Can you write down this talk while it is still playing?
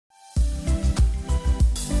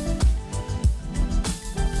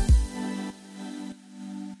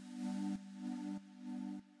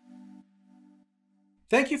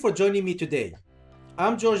Thank you for joining me today.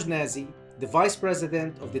 I'm George Nazi, the Vice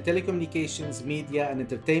President of the Telecommunications, Media and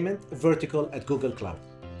Entertainment vertical at Google Cloud.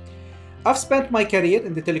 I've spent my career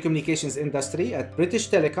in the telecommunications industry at British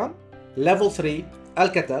Telecom, Level 3,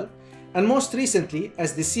 Alcatel, and most recently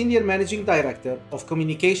as the Senior Managing Director of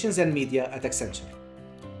Communications and Media at Accenture.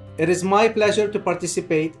 It is my pleasure to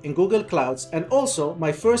participate in Google Clouds and also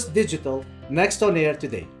my first digital Next on Air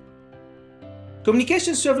today.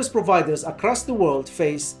 Communication service providers across the world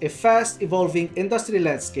face a fast-evolving industry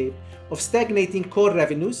landscape of stagnating core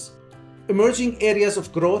revenues, emerging areas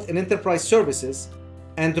of growth in enterprise services,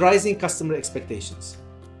 and rising customer expectations.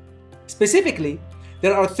 Specifically,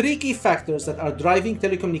 there are three key factors that are driving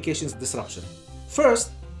telecommunications disruption.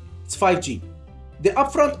 First, it's 5G. The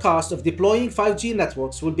upfront cost of deploying 5G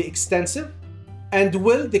networks will be extensive, and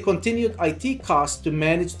will the continued IT cost to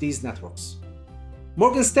manage these networks.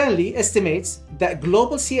 Morgan Stanley estimates that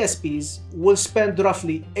global CSPs will spend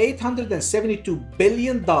roughly $872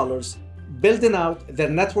 billion building out their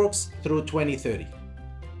networks through 2030.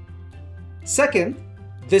 Second,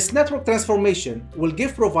 this network transformation will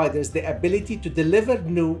give providers the ability to deliver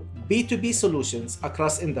new B2B solutions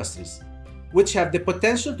across industries, which have the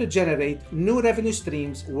potential to generate new revenue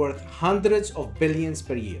streams worth hundreds of billions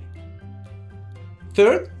per year.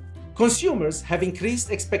 Third, consumers have increased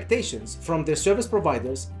expectations from their service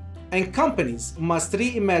providers, and companies must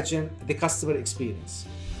reimagine the customer experience.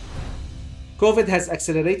 COVID has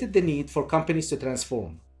accelerated the need for companies to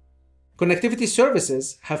transform. Connectivity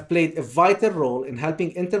services have played a vital role in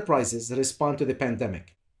helping enterprises respond to the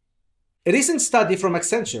pandemic. A recent study from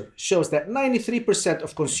Accenture shows that 93%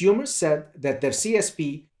 of consumers said that their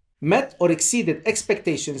CSP met or exceeded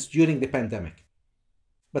expectations during the pandemic.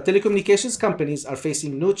 But telecommunications companies are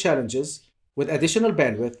facing new challenges with additional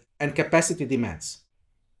bandwidth and capacity demands.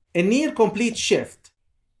 A near-complete shift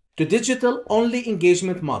to digital-only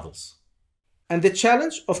engagement models, and the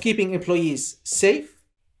challenge of keeping employees safe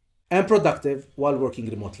and productive while working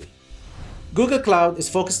remotely. Google Cloud is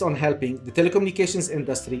focused on helping the telecommunications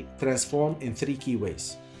industry transform in three key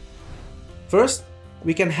ways. First,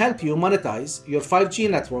 we can help you monetize your 5G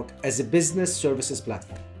network as a business services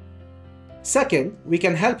platform. Second, we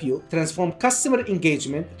can help you transform customer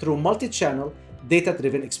engagement through multi-channel,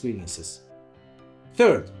 data-driven experiences.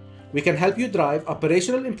 Third, we can help you drive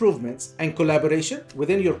operational improvements and collaboration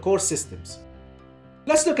within your core systems.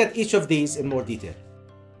 Let's look at each of these in more detail.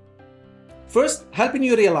 First, helping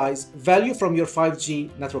you realize value from your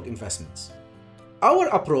 5G network investments. Our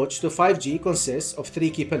approach to 5G consists of three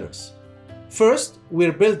key pillars. First,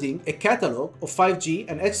 we're building a catalog of 5G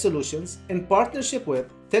and edge solutions in partnership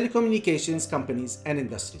with telecommunications companies and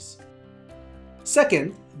industries.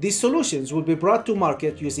 Second, these solutions will be brought to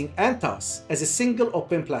market using Antas as a single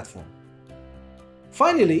open platform.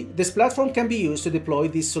 Finally, this platform can be used to deploy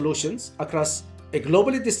these solutions across a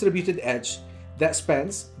globally distributed edge that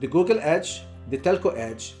spans the Google Edge, the Telco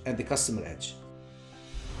Edge, and the Customer Edge.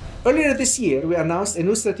 Earlier this year, we announced a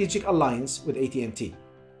new strategic alliance with AT&T.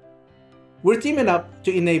 We're teaming up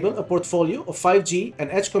to enable a portfolio of 5G and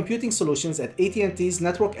edge computing solutions at AT&T's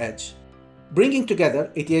Network Edge, bringing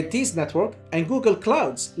together AT&T's network and Google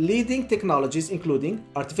Cloud's leading technologies including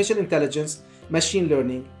artificial intelligence, machine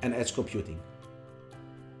learning, and edge computing.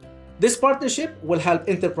 This partnership will help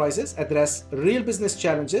enterprises address real business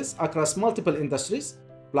challenges across multiple industries,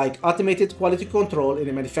 like automated quality control in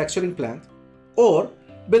a manufacturing plant, or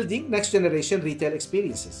building next-generation retail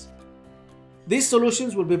experiences. These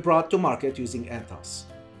solutions will be brought to market using Antas.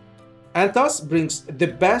 Antas brings the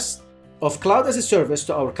best of cloud as a service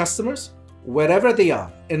to our customers wherever they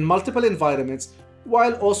are in multiple environments,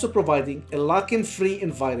 while also providing a lock-in-free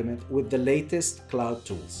environment with the latest cloud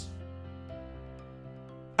tools.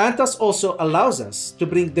 Antas also allows us to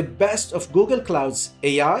bring the best of Google Cloud's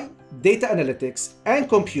AI, data analytics, and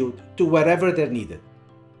compute to wherever they're needed.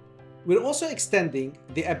 We're also extending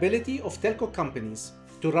the ability of telco companies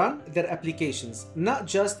to run their applications not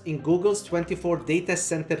just in Google's 24 data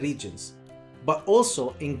center regions, but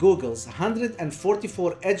also in Google's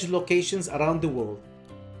 144 edge locations around the world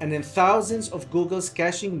and in thousands of Google's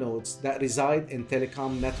caching nodes that reside in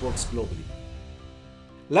telecom networks globally.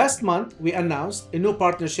 Last month, we announced a new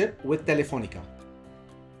partnership with Telefónica.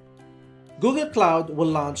 Google Cloud will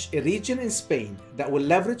launch a region in Spain that will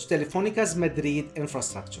leverage Telefónica's Madrid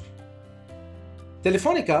infrastructure.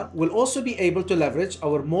 Telefónica will also be able to leverage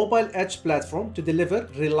our mobile edge platform to deliver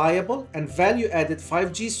reliable and value-added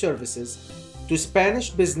 5G services to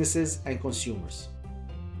Spanish businesses and consumers.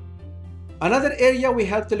 Another area we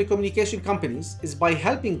help telecommunication companies is by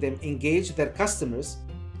helping them engage their customers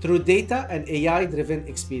through data and AI-driven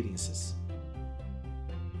experiences.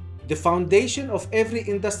 the foundation of every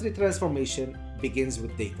industry transformation begins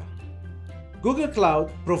with data. Google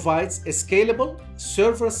Cloud provides a scalable,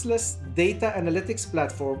 serverless data analytics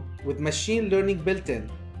platform with machine learning built in,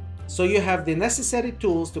 so you have the necessary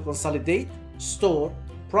tools to consolidate, store,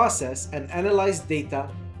 process, and analyze data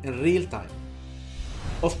in real time.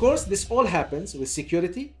 Of course, this all happens with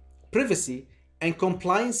security, privacy, and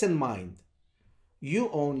compliance in mind. You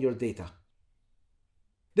own your data.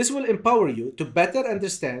 This will empower you to better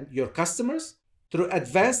understand your customers through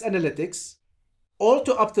advanced analytics, all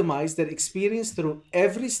to optimize their experience through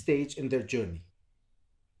every stage in their journey.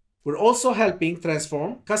 We're also helping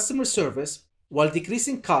transform customer service while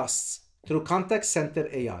decreasing costs through Contact Center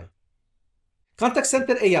AI. Contact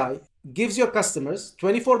Center AI gives your customers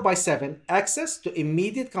 24/7 access to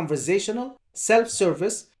immediate conversational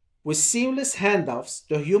self-service with seamless handoffs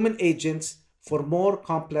to human agents for more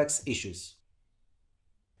complex issues.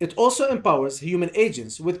 It also empowers human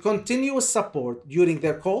agents with continuous support during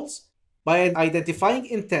their calls by identifying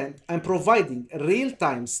intent and providing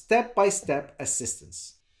real-time step-by-step assistance.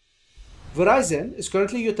 Verizon is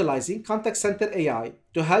currently utilizing Contact Center AI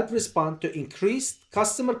to help respond to increased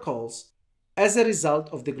customer calls as a result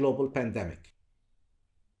of the global pandemic.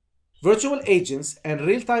 Virtual agents and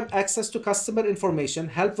real-time access to customer information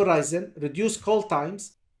help Verizon reduce call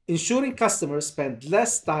times, ensuring customers spend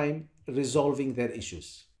less time resolving their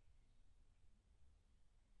issues.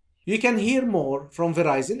 You can hear more from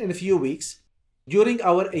Verizon in a few weeks during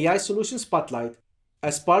our AI Solution Spotlight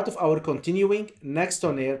as part of our continuing Next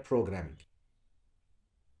on Air programming.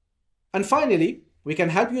 And finally, we can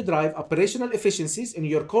help you drive operational efficiencies in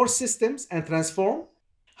your core systems and transform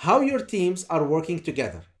how your teams are working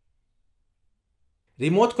together.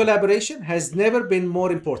 Remote collaboration has never been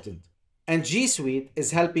more important, and G Suite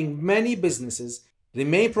is helping many businesses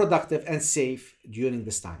remain productive and safe during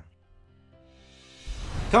this time.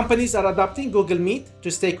 Companies are adopting Google Meet to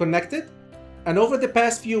stay connected, and over the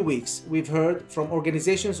past few weeks, we've heard from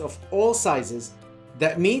organizations of all sizes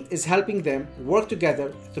that Meet is helping them work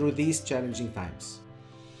together through these challenging times.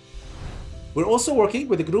 We're also working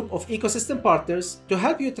with a group of ecosystem partners to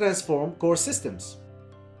help you transform core systems.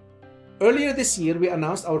 Earlier this year, we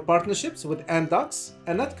announced our partnerships with Amdocs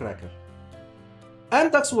and Nutcracker.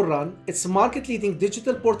 Amdocs will run its market-leading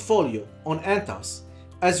digital portfolio on Antos,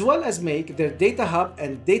 as well as make their Data Hub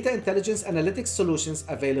and Data Intelligence Analytics solutions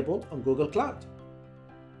available on Google Cloud.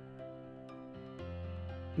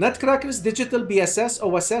 Nutcracker's digital BSS,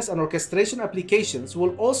 OSS, and orchestration applications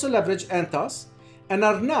will also leverage Antos and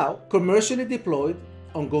are now commercially deployed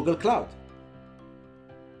on Google Cloud.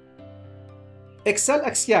 Excel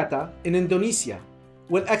Axiata in Indonesia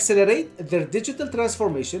will accelerate their digital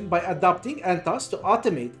transformation by adopting Antos to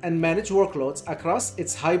automate and manage workloads across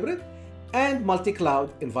its hybrid and multi-cloud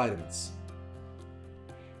environments.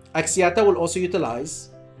 Axiata will also utilize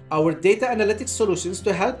our data analytics solutions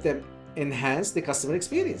to help them enhance the customer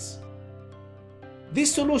experience.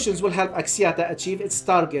 These solutions will help Axiata achieve its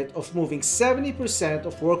target of moving 70%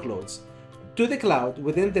 of workloads to the cloud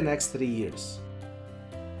within the next 3 years.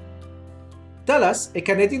 TELUS, a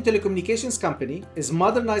Canadian telecommunications company, is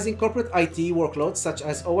modernizing corporate IT workloads such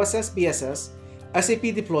as OSS, BSS,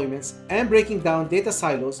 SAP deployments, and breaking down data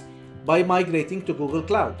silos by migrating to Google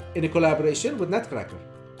Cloud in a collaboration with Nutcracker.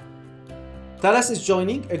 TELUS is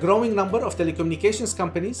joining a growing number of telecommunications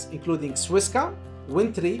companies, including Swisscom,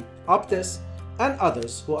 Windtree, Optus, and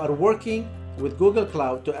others who are working with Google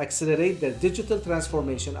Cloud to accelerate their digital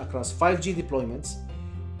transformation across 5G deployments,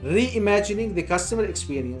 reimagining the customer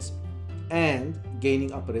experience, and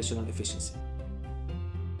gaining operational efficiency.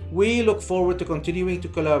 We look forward to continuing to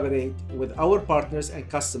collaborate with our partners and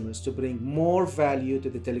customers to bring more value to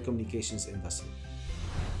the telecommunications industry.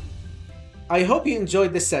 I hope you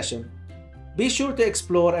enjoyed this session. Be sure to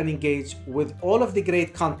explore and engage with all of the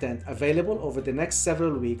great content available over the next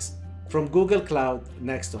several weeks from Google Cloud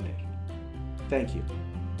Next on Air. Thank you.